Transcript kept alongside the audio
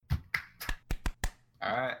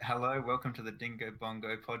All right, hello, welcome to the Dingo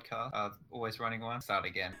Bongo podcast. Always running one. Start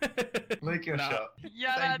again. Luke, your Nah. shot.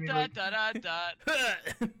 Yeah, Thank da me, da Luke. da da da.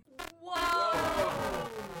 Whoa!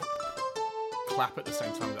 Clap at the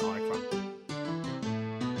same time that I clap.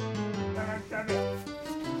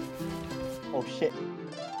 Oh shit.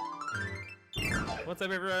 What's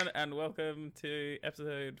up, everyone, and welcome to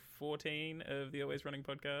episode 14 of the Always Running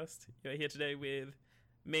podcast. You're here today with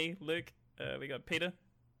me, Luke. We got Peter,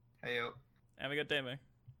 Hey, yo. and we got Demo.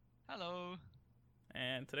 Hello.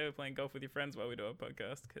 And today we're playing golf with your friends while we do our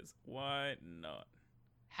podcast, because why not?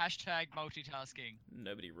 Hashtag multitasking.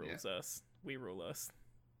 Nobody rules us. We rule us.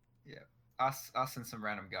 Us and some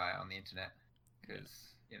random guy on the internet.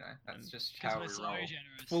 Because, that's And just Because how we're we so roll.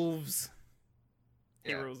 generous. Wolves. He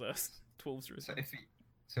Yeah. rules us. 12's rules So us.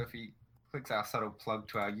 if he clicks our subtle plug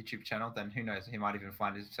to our YouTube channel, then who knows, he might even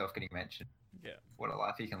find himself getting mentioned. Yeah. What a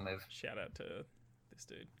life he can live. Shout out to this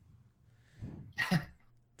dude.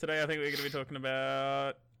 Today I think we're going to be talking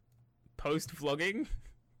about post-vlogging.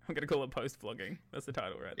 I'm going to call it post-vlogging. That's the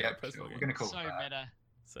title right there. Yeah, Post-vlogging. we're going to call So it that. meta.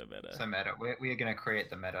 So better. So meta. We are going to create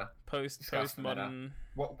the meta. discuss the meta. Post-modern.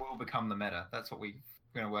 What will become the meta? That's what we're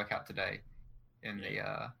going to work out today in the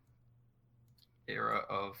era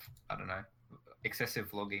of, I don't know, excessive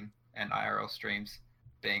vlogging and IRL streams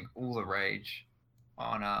being all the rage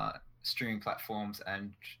on streaming platforms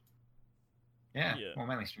and Yeah. well,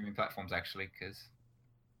 mainly streaming platforms actually, because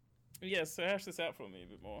Yeah, so hash this out for me a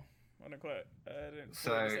bit more. I don't quite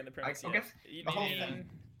So, understand the premise I yet. guess You, the whole you thing- mean,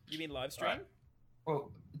 you mean live stream? Right.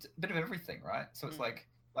 well, it's a bit of everything, right? So it's Mm.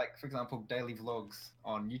 like for example, daily vlogs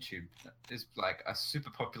on YouTube is like a super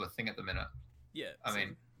popular thing at the minute. Yeah. I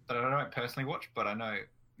mean, that I don't personally watch, but I know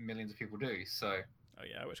millions of people do. So Oh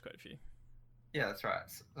yeah, I watch quite a few. yeah, that's right.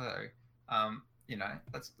 So,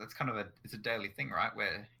 that's kind of it's a daily thing, right?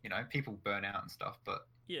 Where people burn out and stuff, but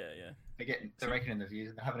Yeah. they're raking in the views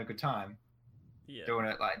and they're having a good time Yeah. doing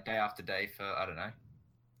it like day after day for I don't know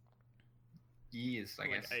years, I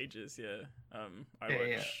Like guess. ages, yeah. I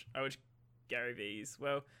Yeah, watch I watch Gary V's.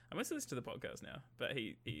 Well, I mostly listen to the podcast now, but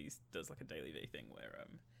he does like a daily V thing where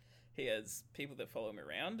he has people that follow him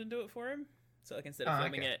around and do it for him. So like instead of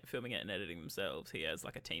filming it and editing themselves, he has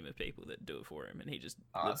like a team of people that do it for him, and he just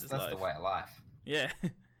Oh, lives that's his life. the way of life. Yeah,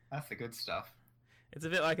 That's the good stuff. it's a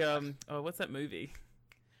bit like what's that movie?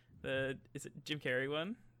 Is it Jim Carrey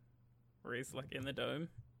one, where he's like in the dome?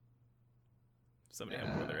 Somebody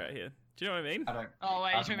help me with it right here. Do you know what I mean? I don't. Oh wait, I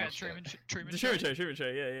you're haven't talking about watched Truman? it. Truman The Show? Truman Show.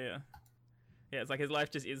 Yeah. Yeah, it's like his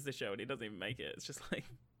life just is the show, and he doesn't even make it. It's just like,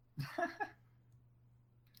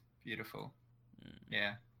 Beautiful. mm,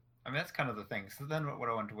 Yeah. I mean, that's kind of the thing. So then what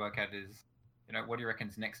I want to work at is, what do you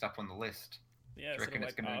reckon's next up on the list? yeah. Do you Sort of reckon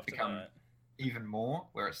it's like gonna after become- that. Even more,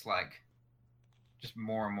 where it's like just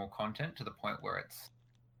more and more content to the point where it's,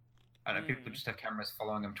 I don't know, people Mm. just have cameras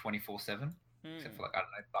following them 24/7, except Mm, for like, I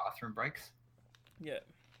don't know, bathroom breaks. yeah.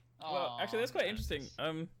 Well, actually, that's Aw, quite that's-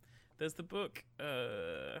 interesting. There's the book.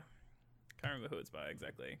 Can't remember who it's by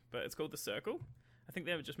exactly, but it's called The Circle. I think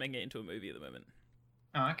they're just making it into a movie at the moment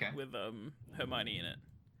Oh, okay. with Hermione in it.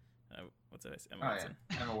 What's her name? Emma Oh, Watson.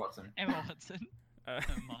 yeah. Emma Watson. Emma Watson. Uh,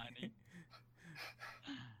 Hermione.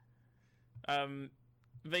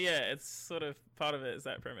 But yeah, it's sort of part of it is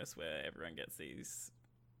that premise where everyone gets these.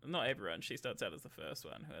 Not everyone. She starts out as the first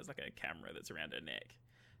one who has like a camera that's around her neck.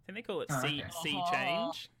 I think they call it Oh, sea okay. sea Oh.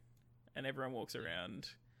 change, and everyone walks around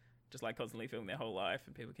just like constantly filming their whole life,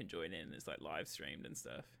 and people can join in. It's like live streamed and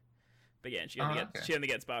stuff. But yeah, and she only Oh, gets okay. she only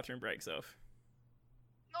gets bathroom breaks off.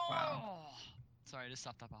 No. Wow. Sorry, I just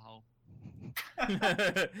stuffed up a hole.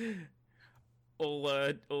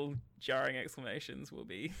 all jarring exclamations will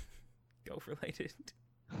be golf related.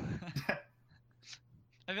 I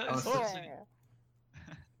feel like Oh, this is so- such a-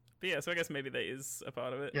 But yeah, so I guess maybe that is a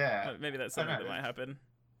part of it. Yeah. Maybe that's I don't something that know. might happen.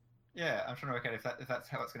 Yeah, I'm trying to work out if that's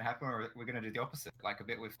how it's going to happen, or we're going to do the opposite, like a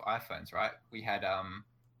bit with iPhones, right? We had,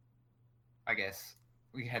 I guess,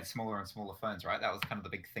 we had smaller and smaller phones, right? That was kind of the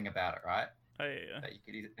big thing about it, right? Oh yeah. That you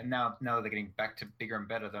could and now they're getting back to bigger and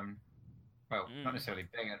better than, well, not Mm. necessarily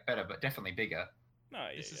bigger, better, but definitely bigger. No,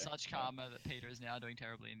 yeah, This is yeah. such karma that Peter is now doing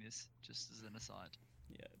terribly in this, just as an aside.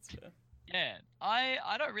 Yeah, it's fair. Yeah,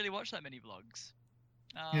 I don't really watch that many vlogs.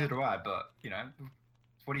 Neither do I, but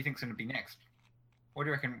what do you think's going to be next? What do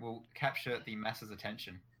you reckon will capture the masses'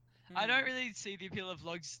 attention? I Hmm. don't really see the appeal of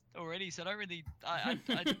vlogs already, so I don't really. I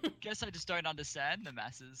guess I just don't understand the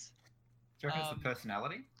masses. Do you reckon it's Um, the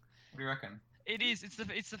personality? What do you reckon? It is. It's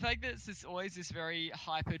the fact that it's always this very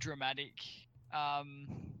hyper dramatic,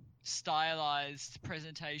 stylized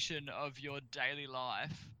presentation of your daily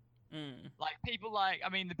life. Mm. Like people like, I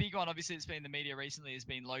mean, the big one obviously that's been in the media recently has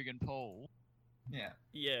been Logan Paul.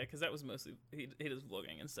 Yeah, because that was mostly he does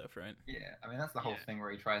vlogging and stuff, right? Yeah, I mean that's the whole Yeah. thing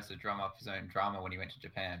where he tries to drum up his own drama when he went to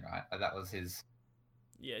Japan, right? That was his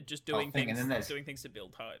Yeah, just whole doing thing, and things, then there's doing things to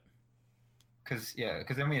build hype. because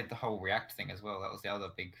then we had the whole React thing as well. That was the other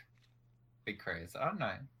big craze. I don't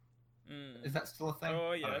know. Mm. Is that still a thing? Oh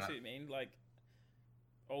I yeah, don't that's know. what you mean. Like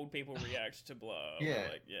old people react to blah. or, Yeah.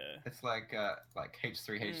 like, yeah. It's like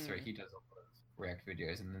H3H3. Mm. He does a lot of React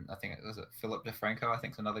videos, and then I think it was Philip DeFranco. I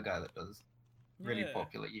think is another guy that does really Yeah.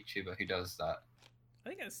 popular YouTuber who does that. I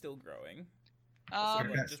think it's still growing. Um,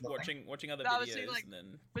 Like, That's just nothing. watching other No, but videos see, like- and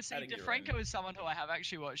then. But see, adding your DeFranco own. is someone who I have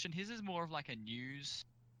actually watched, and his is more of like a news.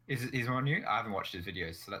 Is more new? I haven't watched his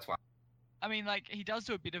videos, so that's why. I mean, like he does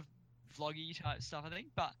do a bit of vloggy type stuff, I think,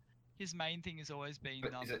 but his main thing has always been.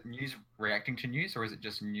 But is it news reacting to news, or is it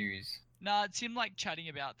just news? Nah, it's him like chatting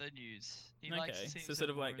about the news. He likes Okay, to seem so sort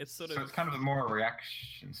of like more it's sort So of it's kind of more a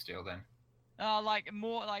reaction still then. like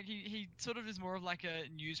more like he sort of is more of like a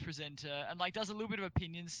news presenter and like does a little bit of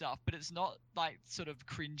opinion stuff, but it's not like sort of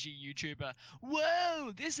cringy YouTuber.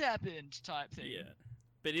 Whoa, this happened type thing. yeah.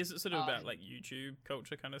 But is it sort of about Um, like YouTube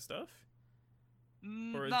culture kind of stuff,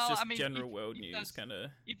 Mm, or is no, it just I mean, general if- world if news that's- kind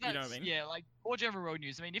of? If You know that's, what I mean? Yeah, like or general road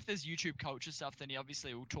news. I mean, if there's YouTube culture stuff, then he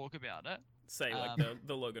obviously will talk about it. Say like um,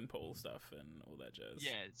 the Logan Paul stuff and all that jazz.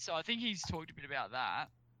 Yeah, so I think he's talked a bit about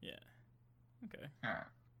that, Yeah. Okay. Alright,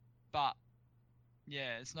 but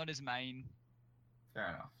yeah, it's not his main. fair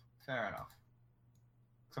enough. Fair enough.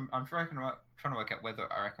 So I'm trying to work out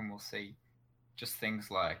whether I reckon we'll see just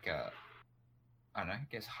things like I don't know, I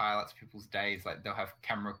guess highlights of people's days. Like they'll have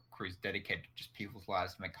camera crews dedicated to just people's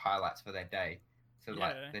lives to make highlights for their day. So Yeah.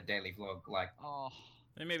 like their daily vlog, like Oh,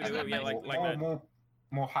 And maybe And they will, that yeah, makes like that.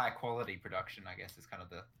 more high quality production. I guess is kind of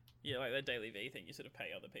the Yeah, like that Daily V thing. You sort of pay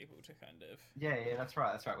other people to kind of. yeah that's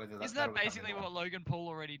right. Whether isn't that'll that become basically more- what Logan Paul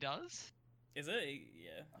already does? Is it?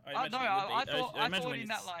 Yeah. No, imagine it would I be. thought imagine when in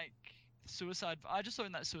that he's- like suicide. I just saw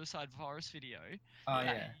in that Suicide Forest video. Oh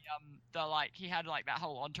that yeah. he had like that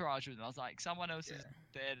whole entourage with him. I was like, someone else is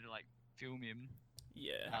there to like film him.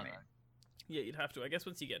 Yeah. I mean, Yeah, you'd have to. I guess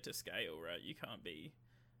once you get to scale, right, you can't be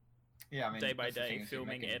yeah. I mean, day by that's the thing day is you're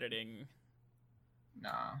filming, making- editing.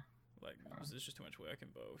 Nah, Like, No. there's just too much work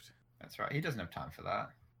involved. that's right. He doesn't have time for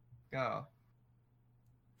that. Go.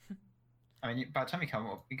 I mean, by the time you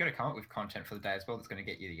got to come up with content for the day as well. That's going to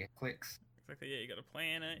get you your clicks. Exactly. Yeah, you got to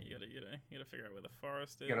plan it. You got to figure out where the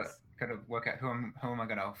forest is. You got to work out who am I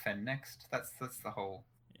going to offend next. That's the whole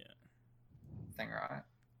Yeah. thing, right?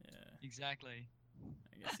 Yeah. Exactly.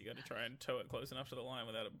 I guess you got to try and tow it close enough to the line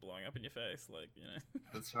without it blowing up in your face. Like, you know.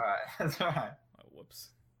 That's right. That's right. Oh, whoops.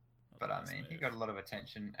 Not But the I best mean, he move. got a lot of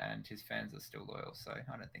attention, and his fans are still loyal. So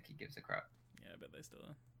I don't think he gives a crap. Yeah, I bet they still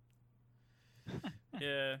are.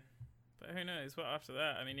 Yeah. But who knows? What after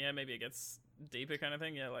that? I mean, yeah, maybe it gets deeper kind of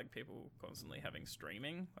thing. Yeah, like people constantly having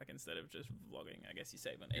streaming, like instead of just vlogging. I guess you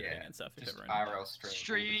save on editing Yeah, and stuff. If Just everyone. IRL stream. all the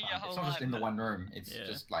Streaming your time. whole It's not just life, in the but- one room. It's Yeah.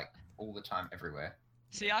 just like all the time, everywhere.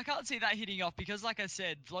 See, I can't see that hitting off because, like I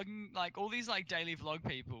said, vlogging, like all these like daily vlog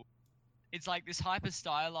people, it's like this hyper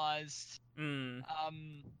stylized, Mm,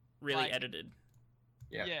 um, really like- edited.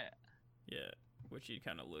 Yeah. yeah. Yeah, which you'd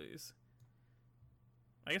kind of lose.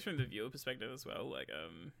 I guess from the viewer perspective as well, like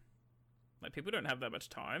people don't have that much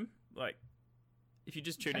time. Like, if you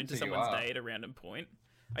just tune Depends into who you someone's are. day at a random point,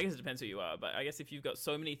 I guess it depends who you are. But I guess if you've got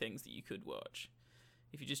so many things that you could watch,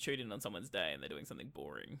 if you just tune in on someone's day and they're doing something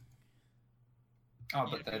boring, Oh,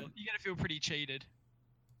 You but gotta feel pretty cheated.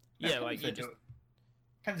 yeah, like you just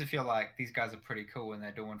depends if you're like these guys are pretty cool and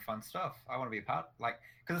they're doing fun stuff. I want to be a part. Like,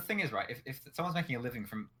 because the thing is, right? If someone's making a living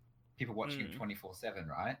from people watching him Mm. 24/7,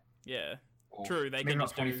 right? yeah, Or true. They maybe can not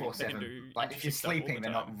just do 24/7. Like, if you're interesting stuff all the sleeping,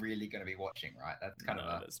 they're not time. really going to be watching, right? That's kind no,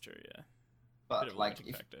 of a. that's true. Yeah, But bit of a like, logic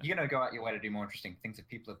if factor. you're going to go out your way to do more interesting things, if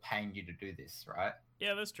people are paying you to do this, right?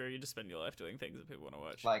 yeah, that's true. You just spend your life doing things that people want to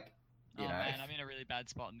watch. Like, Oh you know, man, if- I'm in a really bad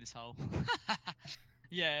spot in this hole.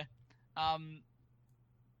 Yeah.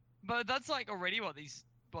 But that's like already what these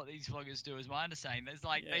vloggers do, is my understanding. There's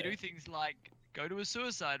like they Yeah. do things like go to a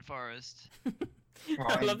suicide forest. well,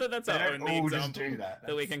 I love that that's they our don't only all just example do that.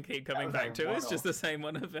 that we That's- can keep that coming was back a to. It's just one-off. the same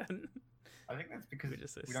one event. I think that's because We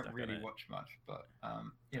just so we don't stuck on really it. watch much, but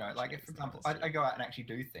you know, Watch like if, next for time, example, that's I true. go out and actually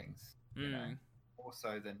do things, you know, Mm. more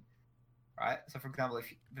so than, right? So for example,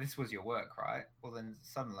 if this was your work, right? Well, then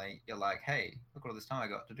suddenly you're like, hey, look at all this time I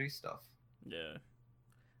got to do stuff. Yeah.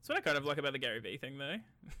 That's what I kind of like about the Gary Vee thing, though.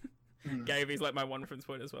 Mm. Gary Vee's like my one reference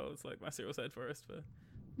point as well. It's like my Suicide Forest for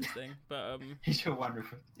this thing. But He's your one.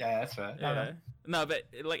 Yeah, that's fair. No, yeah. no. No, but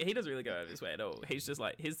like he doesn't really go out of his way at all. He's just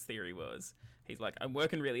like his theory was he's like I'm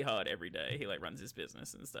working really hard every day. He like runs his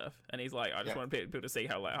business and stuff, and he's like I just Yeah. want people to see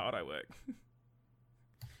how like hard I work.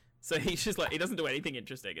 So he's just like, he doesn't do anything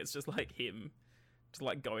interesting. It's just like him, just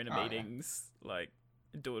like going to Oh, yeah. meetings, like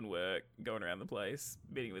doing work, going around the place,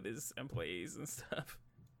 meeting with his employees and stuff.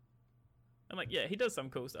 And like, yeah, he does some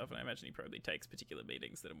cool stuff, and I imagine he probably takes particular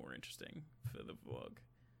meetings that are more interesting for the vlog.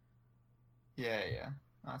 Yeah,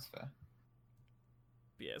 that's fair.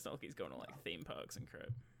 But yeah, it's not like he's going to like theme parks and crap.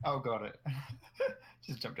 Oh, got it.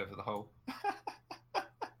 Just jumped over the hole.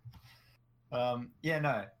 Yeah,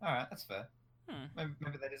 no. All right, that's fair.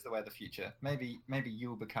 Maybe that is the way of the future. Maybe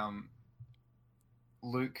you'll become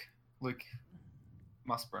Luke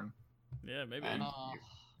Musburn. Yeah, maybe. And Oh,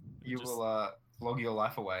 you Just- will vlog your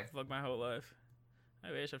life away. Vlog my whole life.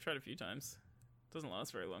 I wish. I've tried a few times. Doesn't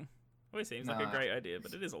last very long. Always seems like a Nah, great idea,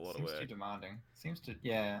 but it is a lot of Seems too work. demanding. Seems to,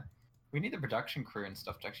 yeah. We need the production crew and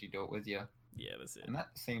stuff to actually do it with you, Yeah, that's it. and that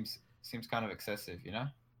seems kind of excessive, you know?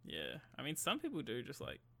 Yeah, I mean, some people do just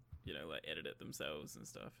like, you know, like edit it themselves and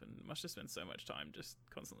stuff, and must just spend so much time just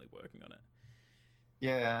constantly working on it.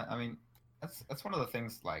 Yeah, I mean, that's one of the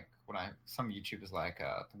things. Like when some YouTubers like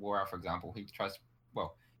the War Hour, for example, he tries.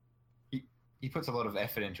 Well, he puts a lot of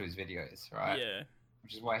effort into his videos, right? Yeah.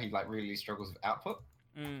 Which is why he like really struggles with output.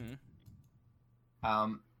 Mm.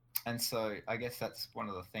 And so I guess that's one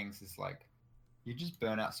of the things is like you just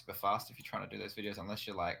burn out super fast if you're trying to do those videos unless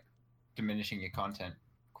you're like diminishing your content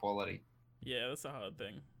quality. Yeah, that's a hard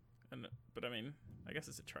thing. But I mean, I guess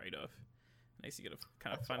it's a trade-off. At least you gotta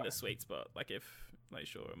kind of That's find a right. sweet spot. Like if, like,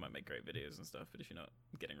 sure, it might make great videos and stuff, but if you're not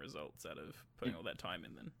getting results out of putting all that time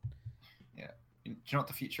in, then Do you know what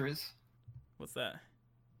the future is? what's that?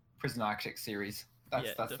 Prison Architect series. That's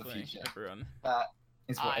the definitely. future. Everyone. That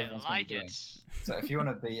is what I everyone's going to like be doing. it. So if you want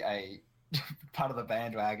to be a part of the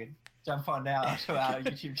bandwagon, jump on now to our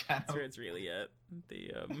YouTube That's channel. where it's really at.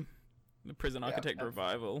 The Prison Yeah, Architect that's-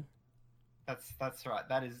 revival. That's right.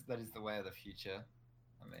 That is the way of the future.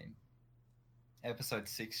 I mean, episode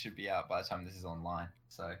 6 should be out by the time this is online.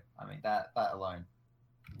 So I mean that alone,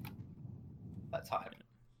 that's hype.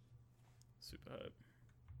 Super hype.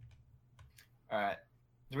 All right.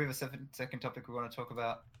 Do we have a second topic we want to talk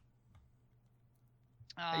about?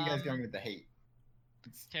 How are you guys going with the heat?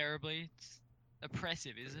 It's, Terribly. It's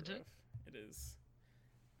oppressive, isn't Pretty it? rough. It is.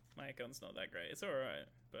 My aircon's not that great. It's alright,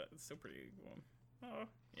 but it's still pretty warm. Oh,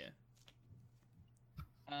 yeah.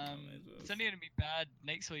 may as well. It's only going to be bad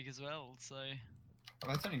next week as well, so...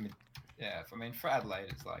 well, it's only yeah. I mean, for Adelaide,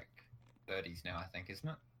 it's like 30s now, I think, isn't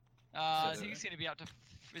it? I So- think it's going to be up to...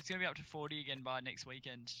 It's going to be up to 40 again by next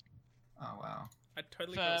weekend. Oh wow. I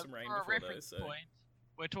totally For, caught some rain for a before though, reference so point,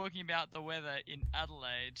 we're talking about the weather in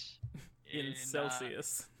Adelaide. in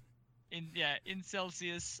Celsius. In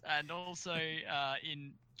Celsius, and also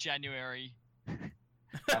in January,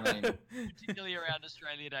 I mean, particularly around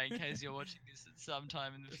Australia Day, in case you're watching this at some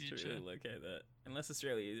time in the Just to future. really locate that. Unless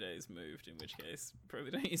Australia Day is moved, in which case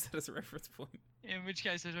probably don't use that as a reference point. In which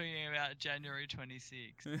case, we're talking about January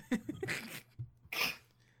 26th.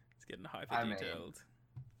 It's getting hyper I mean, detailed.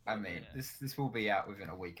 I mean, Yeah. this will be out within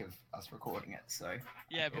a week of us recording it, so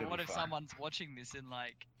Yeah, but It'll what be if fine. someone's watching this in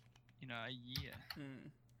like, a year?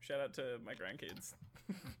 Shout out to my grandkids.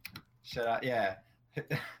 shut up. Yeah,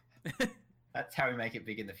 that's how we make it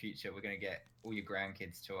big in the future. We're gonna get all your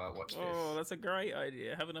grandkids to watch Oh, this. that's a great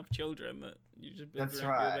idea. Have enough children that you just build That's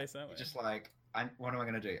your own right. base that way. Just like, what am I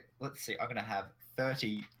gonna do? Let's see. I'm gonna have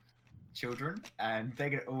 30 children, and they're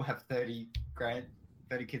gonna all have 30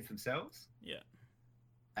 kids themselves. Yeah.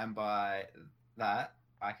 And by that,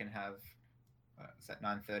 I can have is that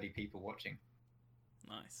 930 people watching?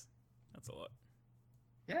 Nice. That's a lot.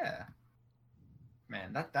 Yeah.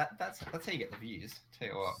 Man, that's how you get the views. Tell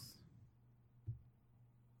you what.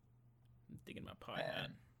 I'm digging my pie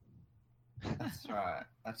Man. hat. That's right.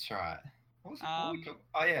 That's right. What was it? Um,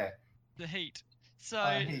 Oh yeah. The heat. So,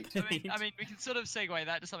 Heat. I mean, we can sort of segue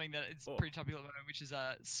that to something that it's Oh. pretty topical at the moment, which is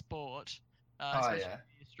sport, Oh, especially yeah.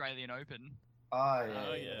 the Australian Open. Oh yeah.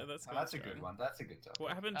 Oh, yeah, that's Oh, going that's a good strong. one. That's a good topic.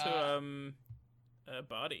 What happened to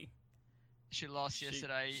Barty? She lost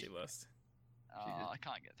yesterday. She lost. She did. I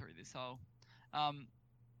can't get through this whole.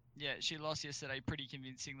 Yeah, she lost yesterday pretty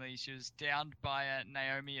convincingly. She was downed by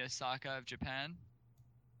Naomi Osaka of Japan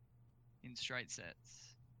in straight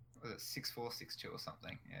sets. Was it 6-4, 6-2 or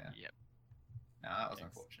something? Yeah. Yep. No, that was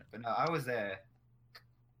Thanks. unfortunate. But no, I was there.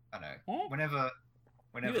 I know. Huh? Whenever.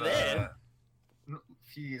 there? A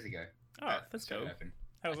few years ago. Oh, at that's Australian cool. Open.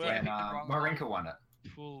 How was Yeah, that? When picked the wrong Marinka one. won it.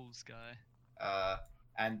 Fools guy.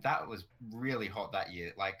 And that was really hot that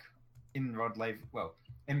year. Like in Rod Laver, well,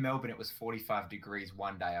 in Melbourne it was 45 degrees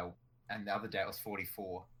one day, and the other day it was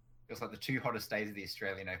 44. It was like the two hottest days of the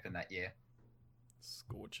Australian Open that year.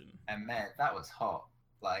 Scorching. And man, that was hot.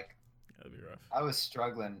 Like That'd be rough. I was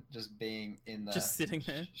struggling just being in the Just sitting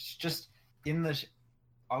there. just in the.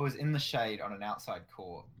 I was in the shade on an outside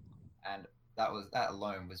court, and that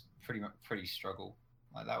alone was pretty struggle.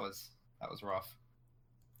 Like that was rough.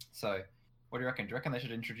 So, what do you reckon? Do you reckon they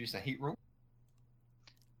should introduce a heat rule?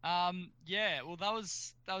 Yeah, well, that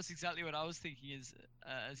was exactly what I was thinking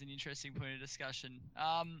as an interesting point of discussion.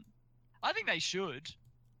 I think they should.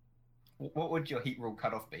 What would your heat rule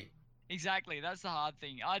cutoff be? Exactly, that's the hard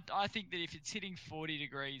thing. I think that if it's hitting 40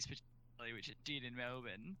 degrees, particularly, which it did in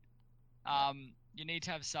Melbourne, you need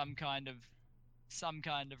to have some kind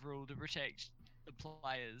of rule to protect the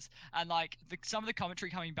players. And like some of the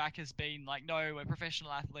commentary coming back has been like, no, we're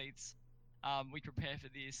professional athletes. We prepare for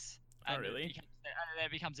this. Oh, And really? and then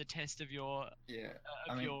it becomes a test of your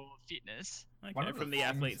your fitness. Okay, from the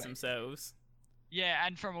athletes themselves. Yeah,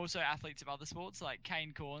 and from also athletes of other sports, like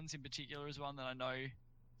Kane Corns in particular is one that I know.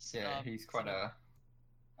 Yeah, he's quite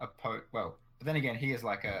well, but then again, he is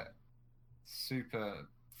like a super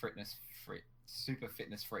fitness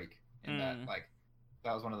freak in that like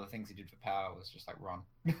that was one of the things he did for power was just like run.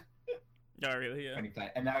 Oh, really? Yeah. When he played,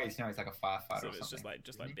 and now he's like a firefighter. So or it's something.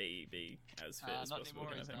 just like be as fit as not possible anymore,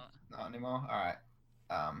 kind of thing. Not anymore. All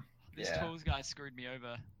right. This Yeah. Tools guy screwed me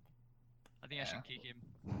over. I think I should kick him.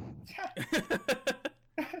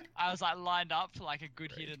 I was like lined up for like a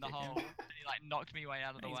good hit in the kick him. hole, and he like knocked me way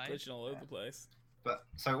out of the He's way. glitching all over the place. But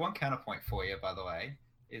so one counterpoint for you, by the way,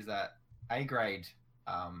 is that A grade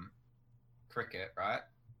cricket, right?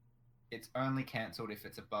 It's only cancelled if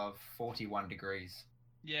it's above 41 degrees,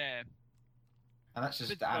 Yeah, and that's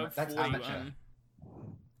just Above that's 41. amateur.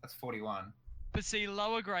 That's 41. but see,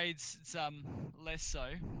 lower grades it's less so.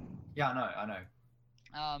 Yeah, I know.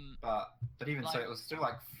 But even so, Like- it was still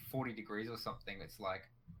like 40 degrees or something. It's like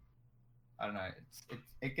I don't know.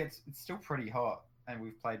 It's still pretty hot, and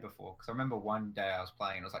we've played before. Because I remember one day I was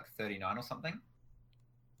playing, and it was like 39 or something,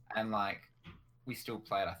 and like we still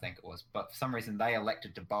played. I think it was, but for some reason they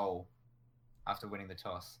elected to bowl after winning the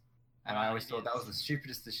toss, and I always thought that was the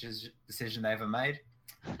stupidest decision they ever made,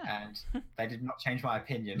 and they did not change my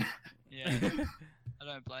opinion. Yeah, I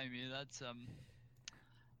don't blame you. That's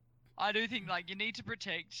I do think like you need to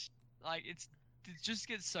protect. Like it just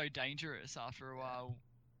gets so dangerous after a while.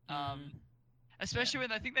 Especially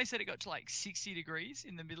when I think they said it got to like 60 degrees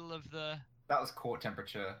in the middle of the That was court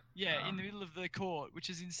temperature. in the middle of the court, which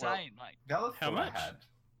is insane. Like The other How thought much? I had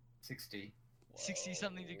 60, 60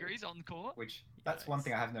 something degrees on court. which that's one Yikes.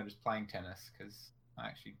 thing I have noticed playing tennis because I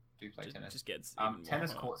actually do play tennis. Just gets even more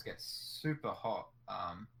Tennis hot. courts get super hot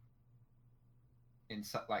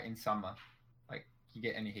in summer, like you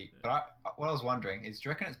get any heat. But what I was wondering is, do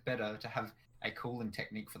you reckon it's better to have a cooling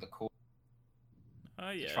technique for the court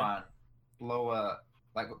Oh to yeah. try and lower,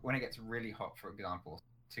 like when it gets really hot, for example,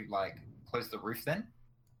 to like close the roof then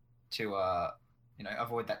to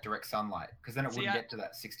avoid that direct sunlight, because then it See, wouldn't I- get to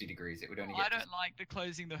that 60 degrees. It would only I get to don't like the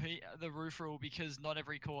closing the roof rule because not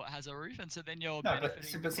every court has a roof, and so then you're No, but-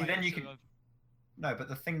 benefiting. but see, then players you who can- have- No, but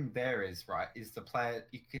the thing there is, right, is the player,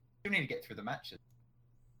 you still need to get through the matches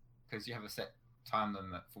because you have a set time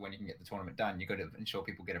limit for when you can get the tournament done. You've got to ensure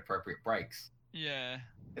people get appropriate breaks, Yeah,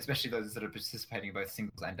 especially those that are participating in both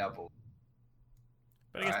singles and doubles.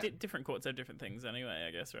 But I guess Right. different courts have different things anyway.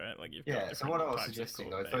 I guess, right? Like you've got Yeah, so different what I was types of suggesting,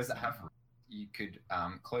 court those that base. have roofs, you could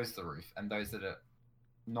close the roof, and those that are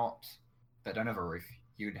that don't have a roof,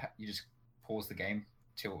 you just pause the game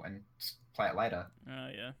and play it later. Oh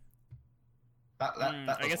yeah. That I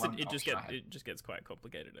was guess one it just option I had. it just gets quite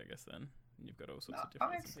complicated. I guess then you've got all sorts No, of different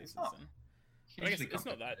I mean, bits and it's pieces. not and- But I guess hugely it's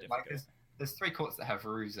not that complicated. Like difficult. there's 3 courts that have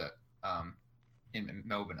roofs at in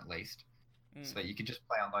Melbourne at least, so Mm. you can just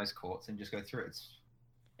play on those courts and just go through it.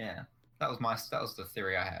 That was the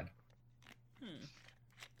theory I had.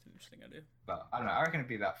 It's an interesting idea. But I don't know. I reckon it'd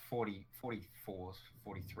be about 40, 44,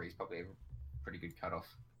 43 is probably a pretty good cutoff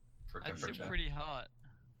for that's temperature. still pretty hot.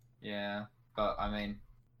 Yeah, but I mean,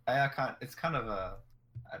 it's kind of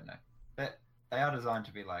I don't know. They are designed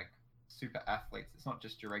to be like super athletes. It's not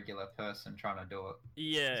just your regular person trying to do it.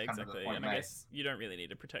 Yeah, It's kind of the exactly. point And I made. guess you don't really need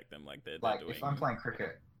to protect them like they're Like doing. if I'm playing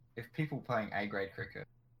cricket, if people playing A grade cricket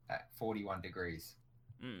at 41 degrees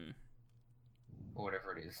Mm. or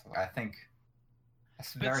whatever it is, I think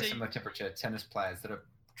it's But very see- similar temperature tennis players that are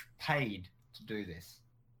paid to do this.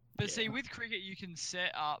 But Yeah. see, with cricket, you can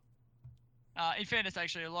set up. In fairness,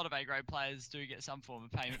 actually, a lot of A-grade players do get some form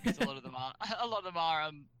of payment because a lot of them are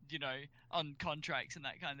on contracts and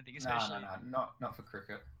that kind of thing. Especially, No, not for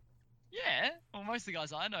cricket. yeah. Well, most of the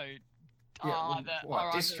guys I know Yeah, are well, that what are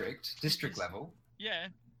either- district dis- level? Yeah.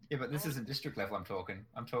 Yeah, but this Oh. isn't district level. I'm talking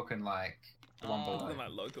like the one Oh. below. Something like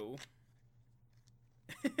local.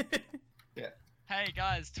 Hey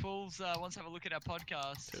guys, Tools wants to have a look at our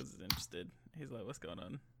podcast. Tools is interested. He's like, what's going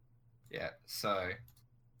on? Yeah. So.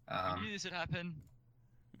 I knew this would happen.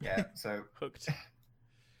 Yeah. So Hooked.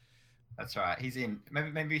 that's right. He's in.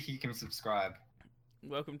 Maybe he can subscribe.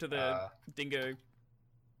 Welcome to the Dingo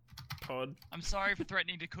pod. I'm sorry for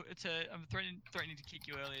threatening to I'm threatening to kick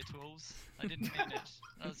you earlier, Tools. I didn't mean it.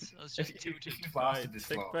 I was just tilted. If you've lasted this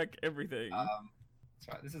Take long. back everything. That's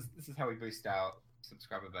right. This is how we boost our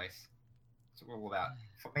subscriber base. That's what we're all about.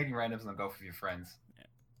 For meeting randoms and golf with your friends.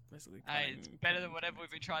 Basically, Hey, it's better than whatever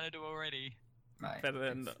we've been trying to do already. Mate, better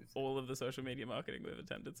than it's- all of the social media marketing we've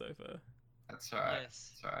attempted so far. That's right.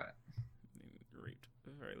 Yes. That's right. I mean, reaped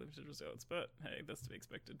very limited results, but hey, that's to be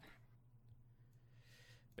expected.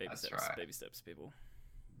 Baby That's steps, right. baby steps, people.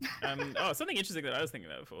 Something interesting that I was thinking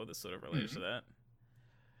about before, this sort of related to that.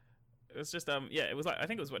 It was just it was like, I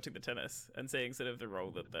think it was watching the tennis and seeing sort of the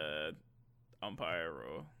role that the umpire,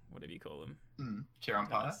 or whatever you call them, Chair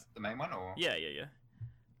umpire, Nice. the main one, or yeah,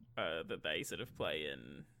 that they sort of play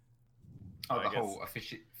in the I guess. whole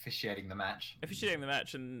officiating the match. officiating the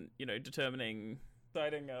match, and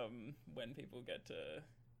deciding when people get to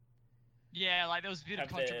Yeah, like there was a bit of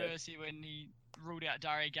Have their- controversy when he ruled out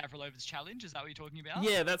Daria Gavrilova's challenge. Is that what you're talking about?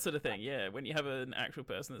 yeah, that sort of thing. Yeah, when you have an actual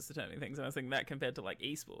person that's determining things, and I think that compared to like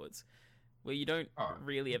esports, where you don't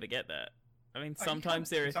really ever get that. I mean, Oh, you sometimes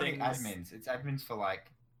there are it's only things. admins. It's admins for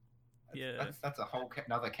like. Yeah. That's a whole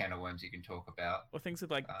another can of worms you can talk about. Or things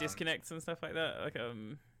with like disconnects and stuff like that. Like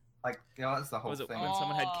Like that's the whole was it thing. when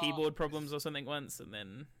someone had Oh. keyboard problems or something once, and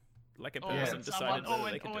then like a Or person when decided someone,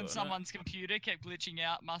 whether they could or do when it or not. someone's computer kept glitching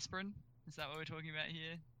out, Musprin. Is that what we're talking about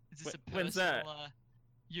here? Is this a When's personal, that?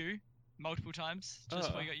 you multiple times just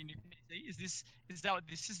before you got your new PC? Is that what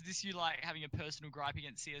this is? This you like having a personal gripe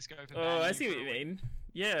against CS:GO for? Oh, banning I you see for what a you week? mean.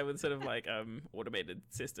 Yeah, with sort of like automated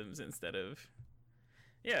systems instead of.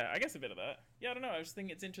 Yeah, I guess a bit of that. Yeah, I don't know. I just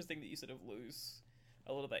think it's interesting that you sort of lose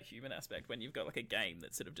a lot of that human aspect when you've got like a game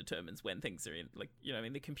that sort of determines when things are in. Like, I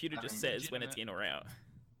mean, the computer I just mean, says when it's in or out.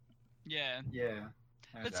 Yeah. Yeah.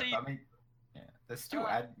 I know But that, see- I mean, yeah, there's still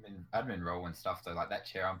admin role and stuff though, like that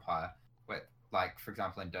chair umpire. Where, like, for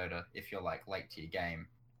example, in Dota, if you're like late to your game,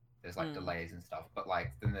 there's like delays and stuff. But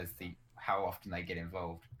like, then there's the how often they get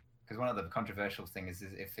involved. Because one of the controversial things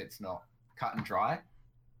is if it's not cut and dry.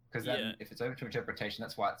 Because then, Yeah. if it's open to interpretation,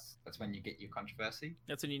 that's when you get your controversy.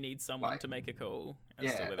 That's when you need someone Like- to make a call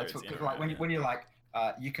as to Yeah, whether that's it's what, in or like out. when you're like,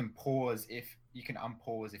 you can pause if you can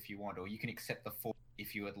unpause if you want, or you can accept the fall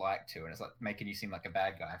if you would like to, and it's like making you seem like a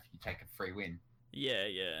bad guy if you take a free win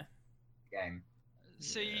Yeah. game.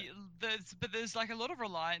 See, there's like a lot of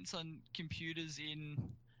reliance on computers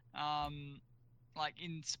in, like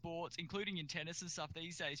in sports, including in tennis and stuff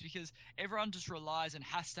these days, because everyone just relies and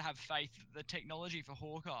has to have faith that the technology for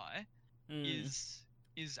Hawkeye Mm.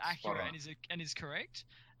 is accurate on. and is correct.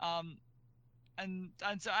 And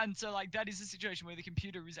so like that is a situation where the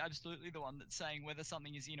computer is absolutely the one that's saying whether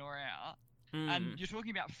something is in or out. And you're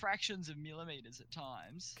talking about fractions of millimeters at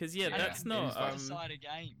times. Because yeah, Yeah, that's it not is like- Decide a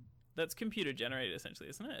game. that's computer generated essentially,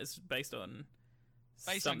 isn't it? It's based on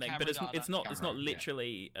Based on something, camera but it's data. not Camera, yeah.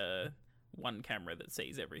 literally one camera that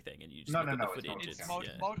sees everything, and you just No, look no, at no, the it's not footage. It's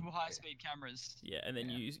camera. multiple high-speed cameras. Yeah, and then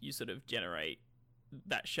Yeah. you sort of generate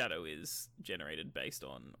that shadow is generated based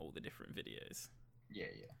on all the different videos. Yeah.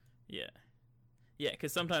 Yeah,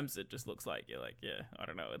 because sometimes it just looks like you're like, yeah, I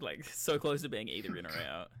don't know, it's like so close to being either in or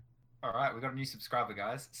out. All right, we got a new subscriber,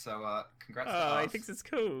 guys. So congrats to Oh, us. he thinks it's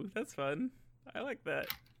cool. That's fun. I like that.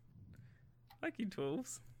 Like you,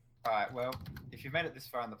 Tools. All right, well, if you've made it this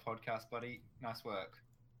far in the podcast, buddy, nice work.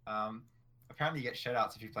 Apparently, you get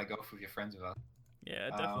shout-outs if you play golf with your friends with us. Yeah,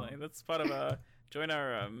 definitely. That's part of join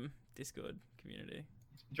our Discord community.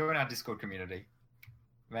 Join our Discord community.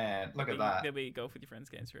 Man, look at There'll that. be golf with your friends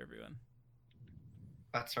games for everyone.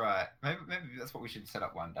 That's right. Maybe that's what we should set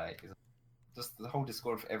up one day. Is just the whole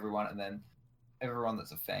Discord for everyone, and then everyone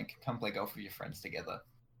that's a fan can come play golf with your friends together,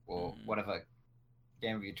 or whatever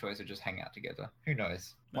game of your choice, or just hang out together. Who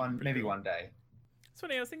knows? That'd be pretty Maybe cool. one day. It's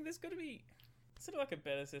funny, I was thinking there's got to be sort of like a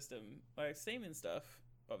better system. Like Steam and stuff,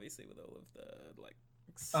 obviously, with all of the like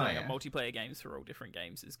setting up yeah. multiplayer games for all different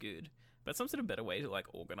games is good. But some sort of better way to like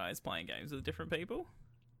organize playing games with different people.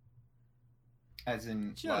 As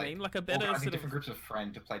in, Do you know what I mean? Like a better organizing sort different of groups of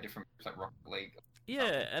friends to play different groups like Rocket League.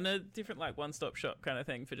 yeah, and a different like one-stop shop kind of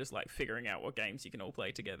thing for just like figuring out what games you can all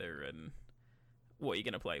play together and what you're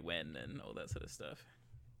gonna play when and all that sort of stuff.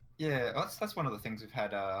 Yeah, that's one of the things we've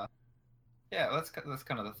had. Yeah, that's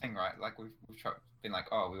kind of the thing, right? Like we've been like,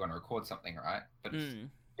 oh, we want to record something, right? But it's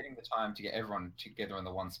getting the time to get everyone together in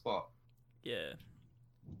the one spot. Yeah,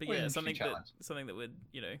 but Well, yeah, interesting something challenge. that would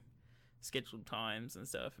scheduled times and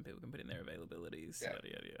stuff, and people can put in their availabilities, Yeah. yada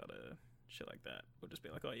yada yada, shit like that. We'll just be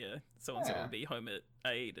like, oh yeah, so and so Yeah. will be home at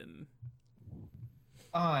 8, and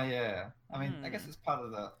Oh yeah. I mean, I guess Hmm. it's part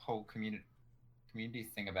of the whole community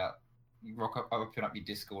thing about you open up your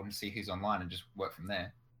Discord and see who's online and just work from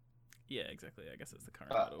there. yeah, exactly. I guess it's the current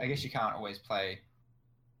But model. I guess you can't always play.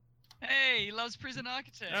 Hey, he loves Prison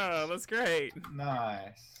Architect. Oh, that's great.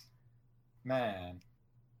 Nice, man.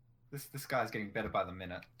 This guy's getting better by the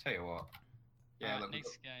minute. Tell you what. Yeah. Alright, Look,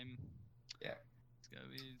 next game. Yeah. Let's go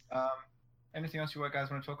with. anything else you guys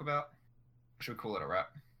want to talk about? Or should we call it a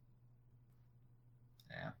wrap?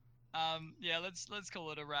 Yeah. Yeah, let's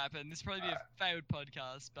call it a wrap, and this probably be a failed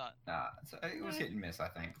podcast, but Nah, it was hit and miss. I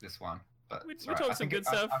think this one, but We it's all right. talked I some think good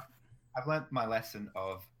stuff. I've learned my lesson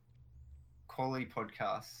of quality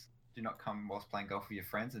podcasts do not come whilst playing golf with your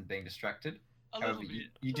friends and being distracted. a However, little bit.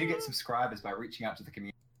 you do get subscribers by reaching out to the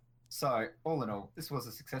community. So, all in all, this was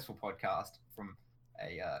a successful podcast from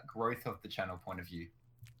a growth of the channel point of view.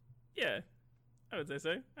 Yeah, I would say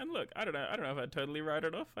so. And look, I don't know if I'd totally write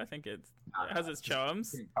it off. I think it has its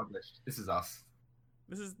charms. Getting published. This is us.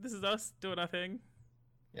 This is us doing our thing.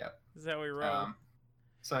 Yep. This is how we roll.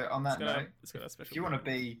 So, on that note, It's got a special. if you want to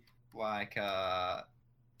brand. be like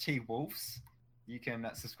T Wolves, you can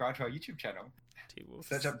subscribe to our YouTube channel. T-Wolves.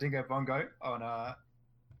 Search up Dingo Bongo on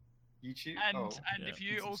YouTube. And yeah, if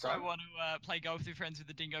you also subscribe. want to play golf with your friends with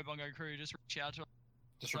the Dingo Bongo crew, just reach out to us.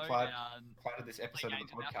 just So, reply and to this episode of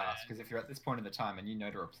games the in our podcast, because if you're at this point in the time and you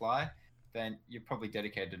know to reply, then you're probably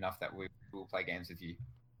dedicated enough that we will play games with you.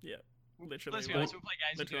 Literally, let's be we'll, honest, we'll play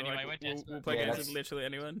games with you literally, anyway. like, We're we'll desperate. play Yeah, games with that's- literally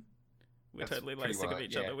anyone. We're that's totally like pretty sick well of it,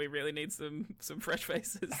 each yeah. other. We really need some fresh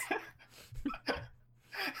faces.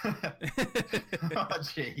 Oh,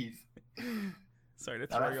 jeez. Sorry to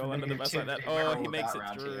No, throw that's you all under the bus like that. negativity Oh, we're he all makes about it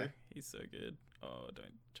around through. here. He's so good. Oh,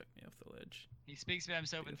 don't chuck me off the ledge. He speaks for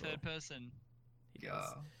himself in Beautiful. third person. He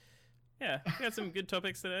does. Yeah. Yeah, we had some good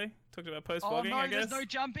topics today. Talked about post Oh vlogging, no, I guess. there's no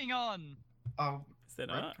jumping on. Oh, Is there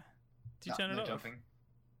Rip. not? Did you no, turn it no off? jumping.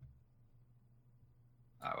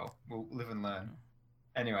 Oh well, we'll live and learn. Oh.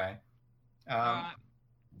 Anyway, Alright.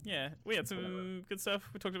 Yeah, we had some good stuff.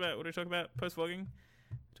 We talked about what did we talk about? Post vlogging.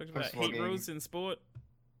 We talked about heat Post-vlogging. rules in sport,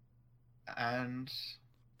 and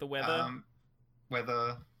the weather,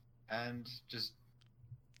 weather, and just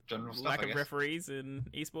general stuff. lack I of guess. referees in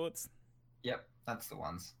esports. Yep, that's the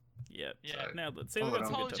ones. Yep. Yeah. So- Nailed it. See, All we've in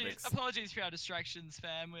got all- some good Apologies, topics. apologies for our distractions,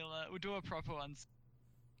 fam. We'll do a proper one.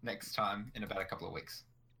 Next time in about a couple of weeks.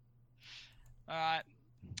 Alright.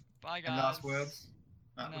 Bye guys. And last words.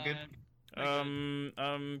 We're good.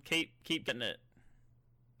 Keep getting it.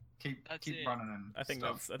 Keep That's keep it. running and I think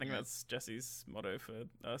stuff. that's Yeah. that's Jesse's motto for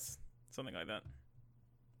us. Something like that.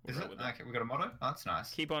 We'll Is roll it? with that. Okay, we got a motto. Oh, that's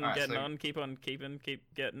nice. Keep on Alright, getting so on. Keep on keeping. Keep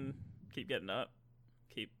getting up.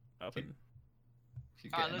 Keep up Keep- and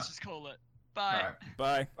keep Alright, getting let's up. just call it. Bye. Alright,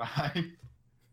 bye. bye.